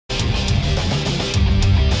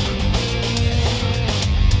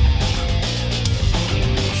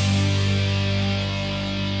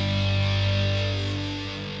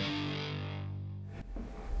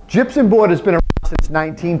Gypsum board has been around since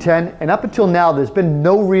 1910, and up until now there's been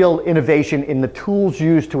no real innovation in the tools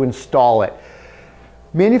used to install it.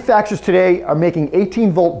 Manufacturers today are making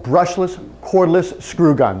 18-volt brushless, cordless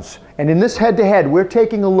screw guns. And in this head-to-head, we're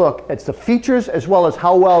taking a look at the features as well as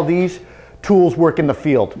how well these tools work in the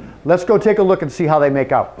field. Let's go take a look and see how they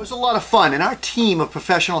make out. It was a lot of fun, and our team of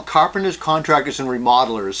professional carpenters, contractors, and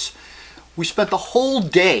remodelers, we spent the whole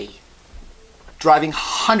day driving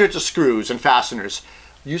hundreds of screws and fasteners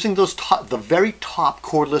using the very top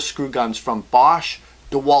cordless screw guns from Bosch,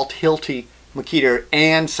 DEWALT, Hilti, Makita,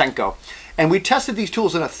 and Senco. And we tested these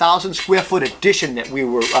tools in a 1,000 square foot addition that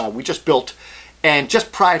we just built, and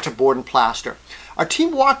just prior to board and plaster. Our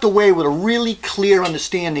team walked away with a really clear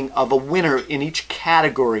understanding of a winner in each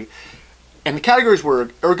category. And the categories were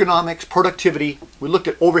ergonomics, productivity, we looked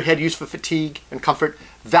at overhead use for fatigue and comfort,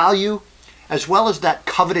 value, as well as that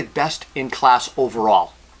coveted best in class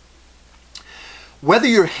overall. Whether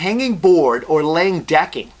you're hanging board or laying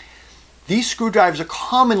decking, these screwdrivers are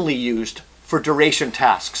commonly used for duration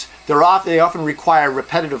tasks. They often require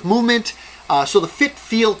repetitive movement, so the fit,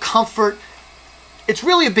 feel, comfort, it's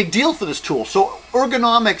really a big deal for this tool. So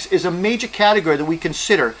ergonomics is a major category that we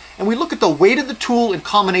consider, and we look at the weight of the tool in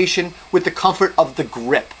combination with the comfort of the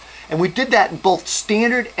grip. And we did that in both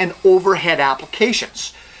standard and overhead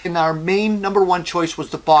applications. And our main #1 choice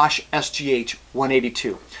was the Bosch SGH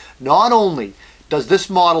 182. Not only does this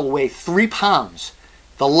model weigh 3 pounds,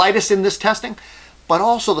 the lightest in this testing, but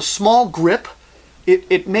also the small grip,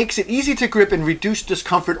 it makes it easy to grip and reduce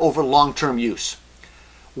discomfort over long-term use.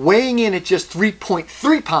 Weighing in at just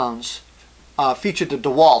 3.3 pounds, featured the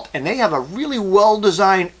DEWALT, and they have a really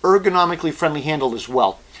well-designed, ergonomically friendly handle as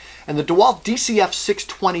well. And the DEWALT DCF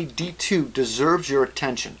 620 D2 deserves your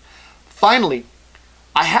attention. Finally,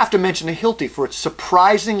 I have to mention the Hilti for its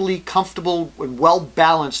surprisingly comfortable and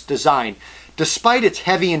well-balanced design, despite its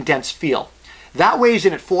heavy and dense feel. That weighs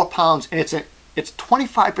in at 4 pounds, and it's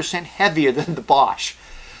 25% heavier than the Bosch.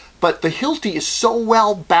 But the Hilti is so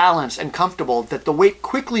well balanced and comfortable that the weight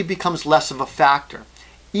quickly becomes less of a factor,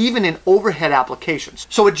 even in overhead applications.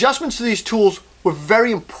 So adjustments to these tools were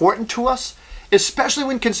very important to us, especially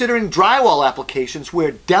when considering drywall applications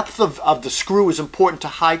where depth of the screw is important to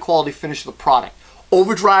high quality finish of the product.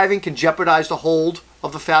 Overdriving can jeopardize the hold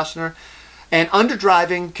of the fastener, and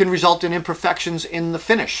underdriving can result in imperfections in the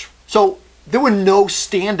finish. So there were no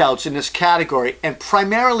standouts in this category, and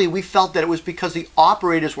primarily we felt that it was because the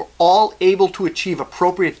operators were all able to achieve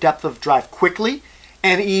appropriate depth of drive quickly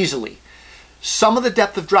and easily. Some of the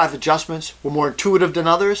depth of drive adjustments were more intuitive than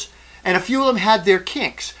others, and a few of them had their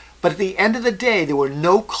kinks, but at the end of the day there were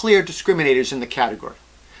no clear discriminators in the category.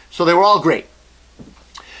 So they were all great.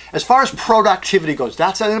 As far as productivity goes,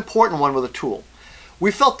 that's an important one with a tool.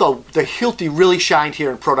 We felt the Hilti really shined here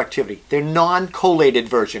in productivity. Their non-collated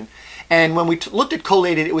version. And when we looked at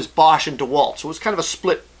collated, it was Bosch and DEWALT. So it was kind of a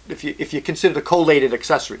split if you consider the collated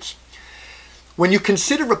accessories. When you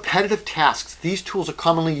consider repetitive tasks these tools are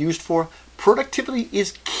commonly used for, productivity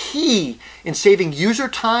is key in saving user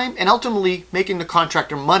time and ultimately making the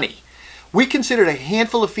contractor money. We considered a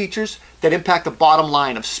handful of features that impact the bottom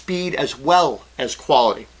line of speed as well as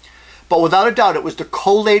quality. But without a doubt, it was the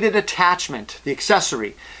collated attachment, the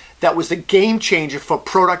accessory, that was the game changer for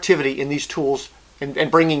productivity in these tools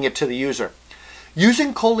and bringing it to the user.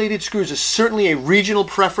 Using collated screws is certainly a regional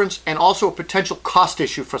preference and also a potential cost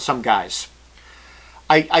issue for some guys.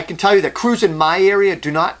 I can tell you that crews in my area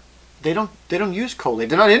they don't use collated.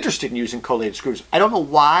 They're not interested in using collated screws. I don't know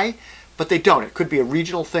why, but they don't. It could be a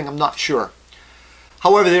regional thing, I'm not sure.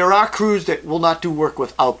 However, there are crews that will not do work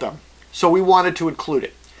without them, so we wanted to include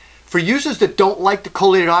it. For users that don't like the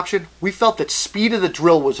collated option, we felt that speed of the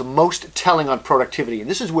drill was the most telling on productivity, and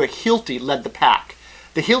this is where Hilti led the pack.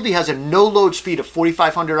 The Hilti has a no-load speed of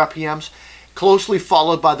 4,500 RPMs, closely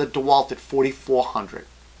followed by the DEWALT at 4,400.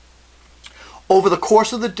 Over the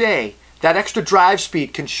course of the day, that extra drive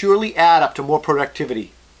speed can surely add up to more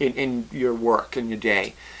productivity in your work, in your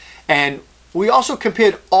day. And we also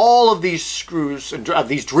compared all of these screws and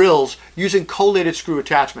these drills using collated screw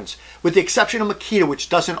attachments, with the exception of Makita, which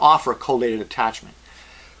doesn't offer a collated attachment.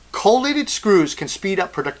 Collated screws can speed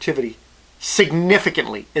up productivity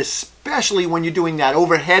significantly, especially when you're doing that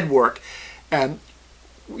overhead work, and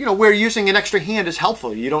where using an extra hand is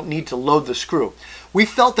helpful. You don't need to load the screw. We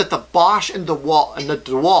felt that the Bosch and the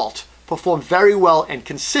DEWALT performed very well and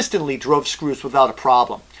consistently drove screws without a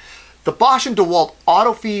problem. The Bosch and DEWALT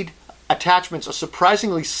auto feed attachments are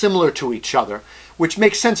surprisingly similar to each other, which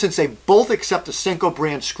makes sense since they both accept the Senco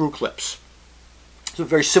brand screw clips. So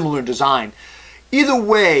very similar in design. Either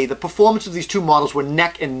way, the performance of these two models were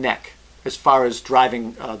neck and neck as far as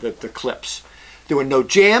driving the clips. There were no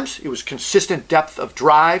jams. It was consistent depth of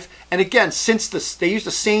drive. And again, since they used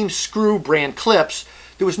the same screw brand clips,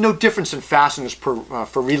 there was no difference in fasteners for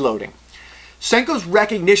reloading. Senco's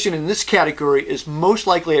recognition in this category is most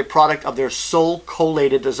likely a product of their sole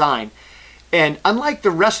collated design. And unlike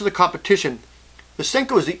the rest of the competition, the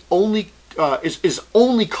Senco is the only is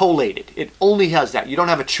only collated. It only has that. You don't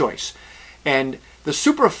have a choice. And the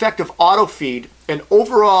super effective auto feed and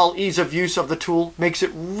overall ease of use of the tool makes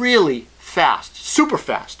it really fast, super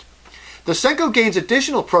fast. The Senco gains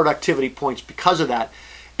additional productivity points because of that.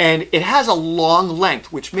 And it has a long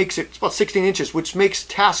length, which makes it, it's about 16 inches, which makes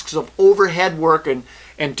tasks of overhead work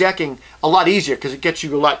and decking a lot easier because it gets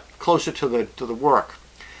you a lot closer to the work.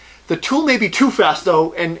 The tool may be too fast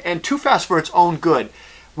though, and too fast for its own good.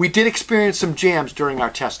 We did experience some jams during our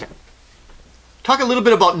testing. Talk a little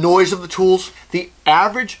bit about noise of the tools. The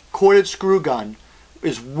average corded screw gun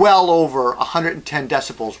is well over 110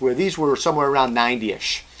 decibels, where these were somewhere around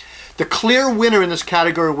 90-ish. The clear winner in this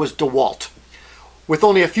category was DEWALT. With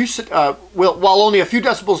only a few, while only a few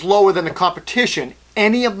decibels lower than the competition,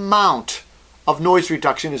 any amount of noise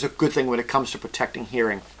reduction is a good thing when it comes to protecting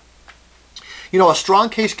hearing. You know, a strong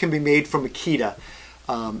case can be made for Makita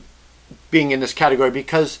being in this category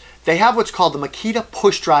because they have what's called the Makita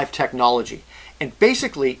push drive technology. And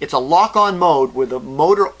basically, it's a lock-on mode where the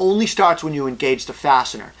motor only starts when you engage the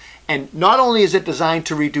fastener. And not only is it designed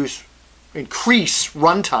to increase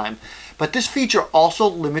runtime, but this feature also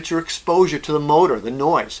limits your exposure to the motor, the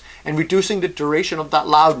noise, and reducing the duration of that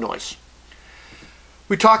loud noise.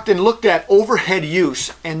 We talked and looked at overhead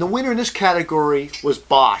use, and the winner in this category was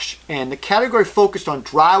Bosch. And the category focused on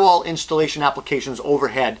drywall installation applications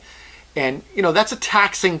overhead. And, you know, that's a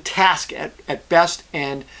taxing task at best,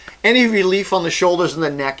 and any relief on the shoulders and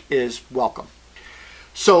the neck is welcome.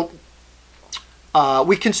 So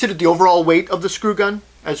we considered the overall weight of the screw gun,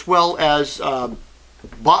 as well as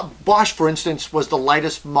Bosch, for instance, was the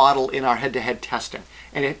lightest model in our head-to-head testing.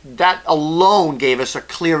 And that alone gave us a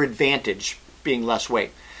clear advantage, being less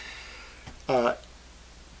weight.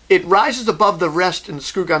 It rises above the rest in the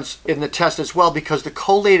screw guns in the test as well because the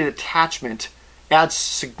collated attachment adds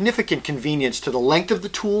significant convenience to the length of the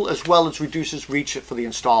tool as well as reduces reach for the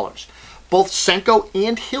installers. Both Senco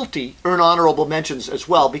and Hilti earn honorable mentions as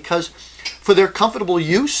well because for their comfortable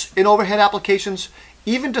use in overhead applications,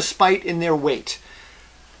 even despite in their weight.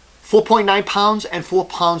 4.9 pounds and 4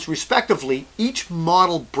 pounds respectively, each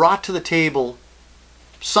model brought to the table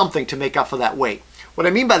something to make up for that weight. What I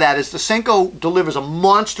mean by that is the Senco delivers a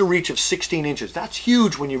monster reach of 16 inches. That's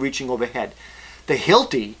huge when you're reaching overhead. The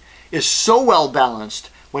Hilti is so well balanced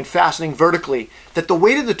when fastening vertically that the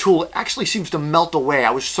weight of the tool actually seems to melt away.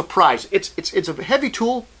 I was surprised. It's a heavy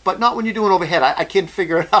tool, but not when you're doing overhead. I can't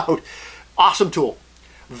figure it out. Awesome tool.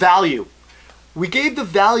 Value. We gave the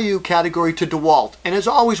value category to DEWALT, and as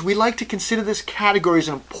always, we like to consider this category as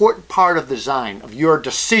an important part of the design, of your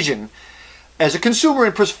decision as a consumer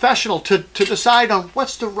and professional to decide on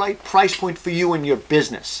what's the right price point for you and your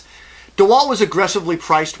business. DEWALT was aggressively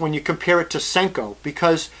priced when you compare it to Senco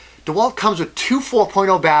because DEWALT comes with two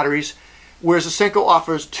 4.0 batteries, whereas the Senco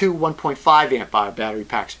offers two 1.5 amp hour battery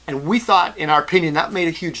packs. And we thought, in our opinion, that made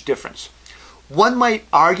a huge difference. One might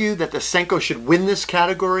argue that the Senco should win this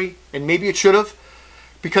category, and maybe it should have,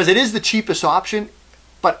 because it is the cheapest option,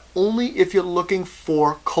 but only if you're looking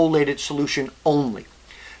for collated solution only.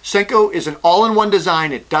 Senco is an all-in-one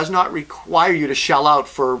design. It does not require you to shell out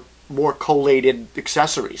for more collated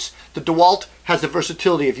accessories. The DEWALT has the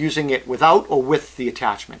versatility of using it without or with the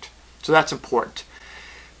attachment. So that's important.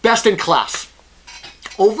 Best in class.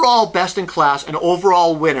 Overall best in class and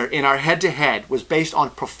overall winner in our head-to-head was based on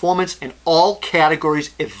performance in all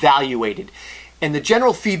categories evaluated and the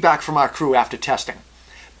general feedback from our crew after testing.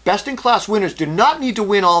 Best in class winners do not need to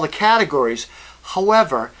win all the categories.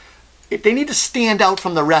 However, they need to stand out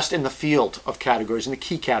from the rest in the field of categories, in the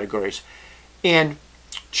key categories. And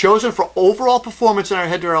chosen for overall performance in our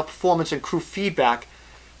head-to-head performance and crew feedback,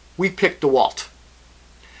 we picked DEWALT.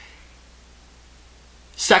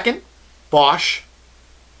 Second, Bosch.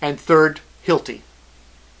 And third, Hilti.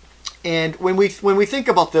 And when we think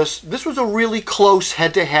about this, this was a really close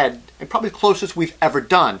head-to-head, and probably the closest we've ever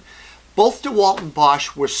done. Both DEWALT and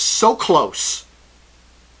Bosch were so close,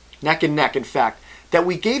 neck and neck in fact, that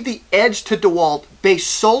we gave the edge to DEWALT based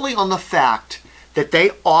solely on the fact that they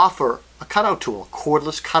offer a cutout tool, a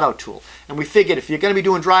cordless cutout tool. And we figured if you're going to be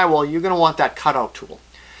doing drywall, you're going to want that cutout tool.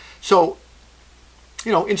 So,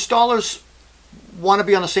 you know, installers want to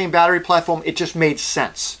be on the same battery platform. It just made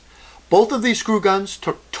sense. Both of these screw guns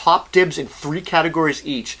took top dibs in 3 categories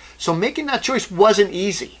each, so making that choice wasn't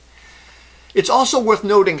easy. It's also worth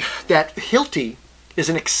noting that Hilti is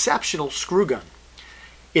an exceptional screw gun.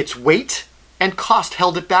 Its weight and cost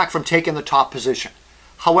held it back from taking the top position.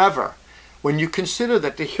 However, when you consider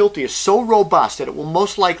that the Hilti is so robust that it will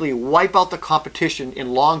most likely wipe out the competition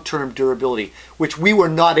in long-term durability, which we were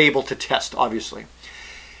not able to test, obviously.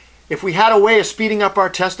 If we had a way of speeding up our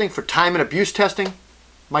testing for time and abuse testing,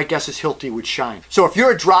 my guess is Hilti would shine. So if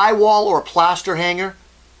you're a drywall or a plaster hanger,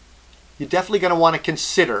 you're definitely going to want to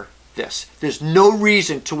consider this. There's no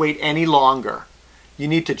reason to wait any longer. You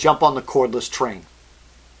need to jump on the cordless train.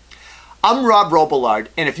 I'm Rob Robillard,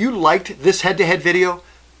 and if you liked this head-to-head video,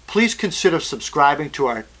 please consider subscribing to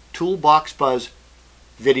our Toolbox Buzz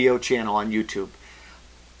video channel on YouTube.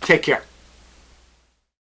 Take care.